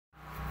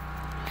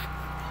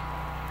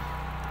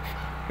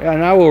Yeah,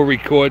 now we're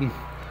recording.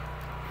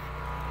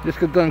 Just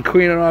got done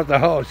cleaning off the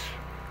house.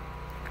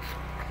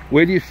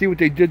 Where do you see what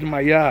they did to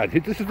my yard?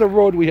 This is the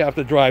road we have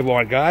to drive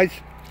on, guys.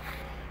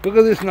 Look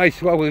at this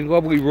nice,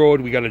 lovely road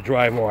we got to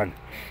drive on.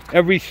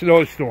 Every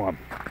snowstorm.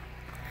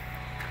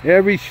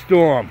 Every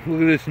storm.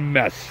 Look at this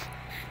mess.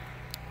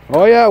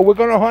 Oh yeah, we're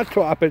going to hot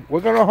top it.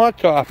 We're going to hot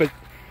top it.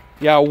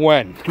 Yeah,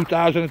 when?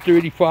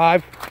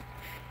 2035?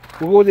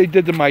 Look what they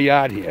did to my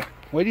yard here.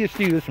 Where do you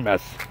see this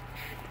mess?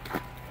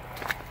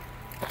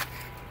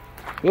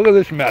 Look at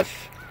this mess.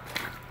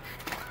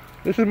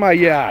 This is my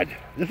yard.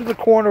 This is the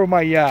corner of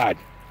my yard.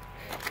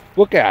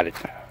 Look at it.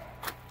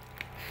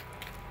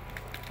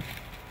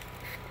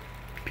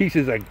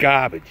 Pieces of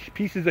garbage.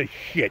 Pieces of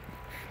shit.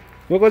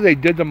 Look what they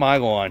did to my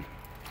lawn.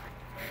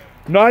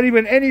 Not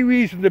even any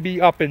reason to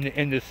be up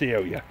in this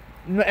area.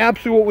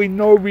 Absolutely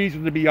no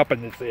reason to be up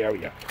in this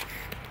area.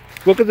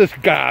 Look at this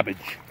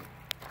garbage.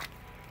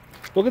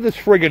 Look at this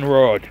friggin'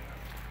 road.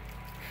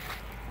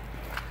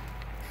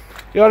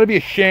 They ought to be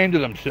ashamed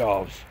of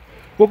themselves.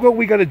 Look what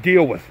we got to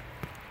deal with.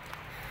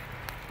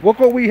 Look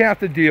what we have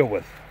to deal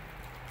with.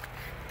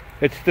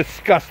 It's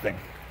disgusting.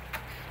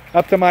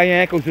 Up to my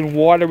ankles in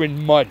water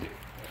and mud.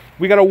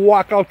 We got to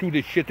walk out through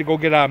this shit to go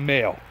get our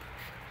mail.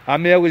 Our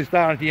mail is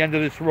down at the end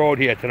of this road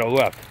here to the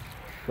left.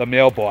 The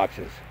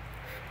mailboxes.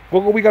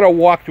 Look what we got to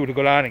walk through to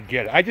go down and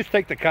get it. I just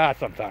take the car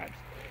sometimes.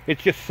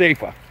 It's just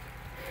safer.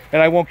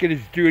 And I won't get as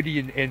dirty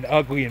and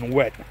ugly and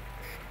wet.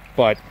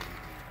 But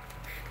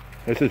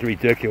this is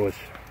ridiculous.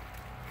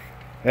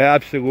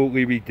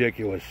 Absolutely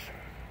ridiculous.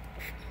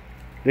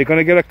 They're going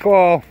to get a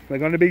call. They're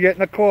going to be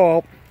getting a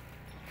call.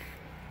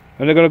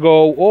 And they're going to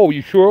go, oh,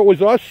 you sure it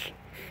was us?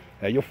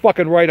 Yeah, you're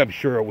fucking right, I'm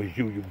sure it was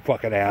you, you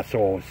fucking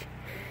assholes.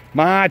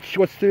 March,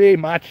 what's today?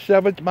 March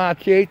 7th,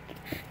 March 8th?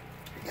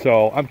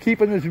 So, I'm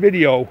keeping this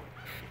video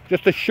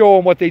just to show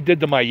them what they did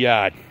to my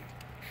yard.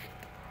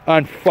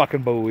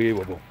 Unfucking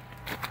believable.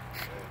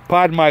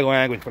 Pardon my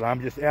language, but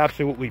I'm just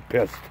absolutely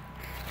pissed.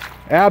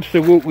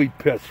 Absolutely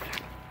pissed.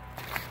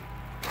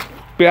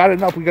 Bad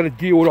enough we got to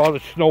deal with all the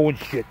snow and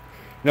shit.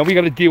 Now we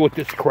got to deal with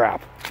this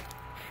crap.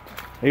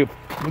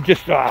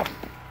 Just,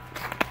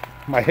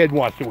 my head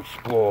wants to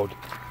explode.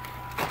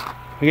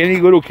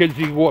 Any little kids,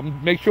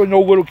 make sure no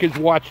little kids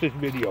watch this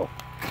video.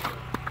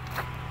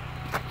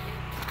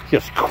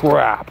 Just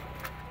crap.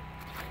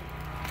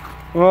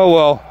 Oh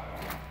well.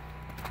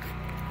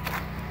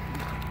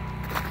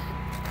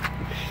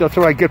 That's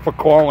what I get for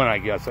calling, I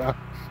guess, huh?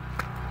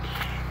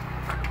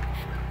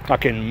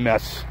 Fucking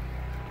mess.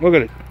 Look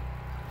at it.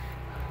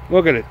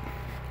 Look at it.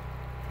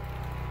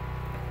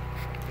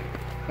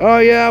 Oh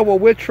yeah, well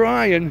we're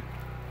trying.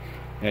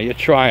 Yeah, you're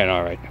trying,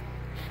 all right.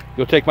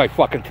 You'll take my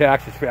fucking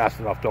taxes fast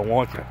enough, though,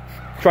 won't you?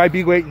 Try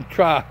being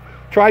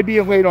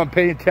late on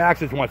paying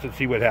taxes once and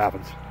see what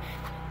happens.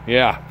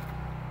 Yeah.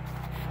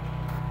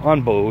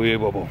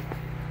 Unbelievable.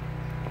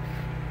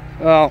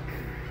 Well,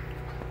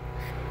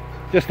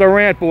 just a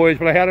rant, boys,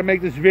 but I had to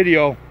make this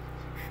video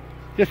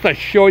just to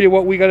show you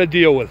what we got to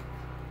deal with.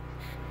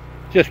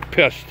 Just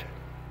pissed.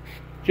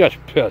 Just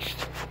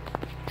pissed.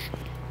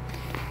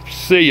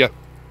 See ya.